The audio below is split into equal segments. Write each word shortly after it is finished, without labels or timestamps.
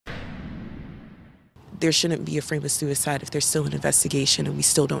there shouldn't be a frame of suicide if there's still an investigation and we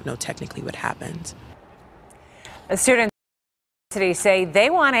still don't know technically what happened. The students at the university say they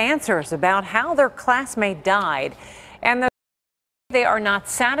want answers about how their classmate died, and they are not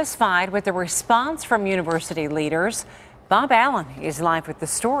satisfied with the response from university leaders. Bob Allen is live with the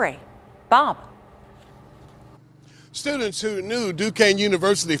story. Bob. Students who knew Duquesne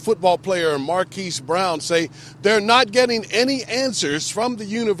University football player Marquise Brown say they're not getting any answers from the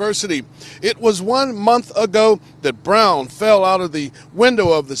university. It was 1 month ago that Brown fell out of the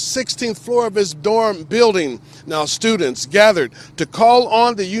window of the 16th floor of his dorm building. Now students gathered to call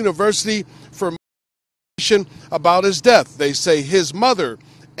on the university for information about his death. They say his mother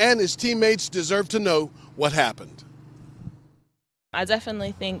and his teammates deserve to know what happened. I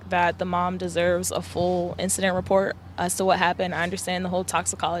definitely think that the mom deserves a full incident report as to what happened. I understand the whole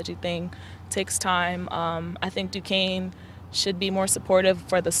toxicology thing takes time. I think Duquesne should be more supportive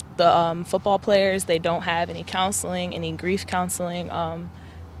for the football players. They don't have any counseling, any grief counseling.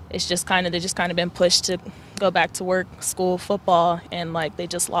 It's just they've just been pushed to go back to work, school, football, and like they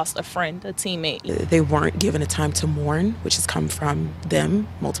just lost a friend, a teammate. They weren't given a time to mourn, which has come from them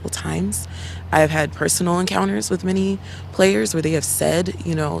multiple times. I've had personal encounters with many players where they have said,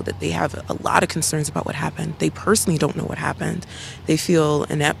 that they have a lot of concerns about what happened. They personally don't know what happened. They feel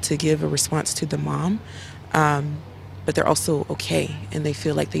inept to give a response to the mom, but they're also okay, and they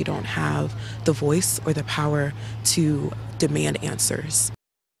feel like they don't have the voice or the power to demand answers.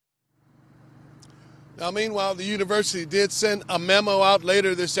 Now, meanwhile, the university did send a memo out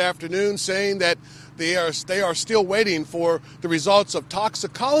later this afternoon saying that they are still waiting for the results of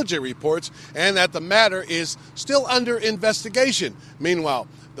toxicology reports and that the matter is still under investigation. Meanwhile,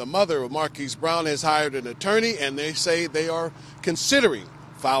 the mother of Marquise Brown has hired an attorney, and they say they are considering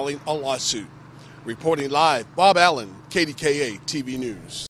filing a lawsuit. Reporting live, Bob Allen, KDKA-TV News.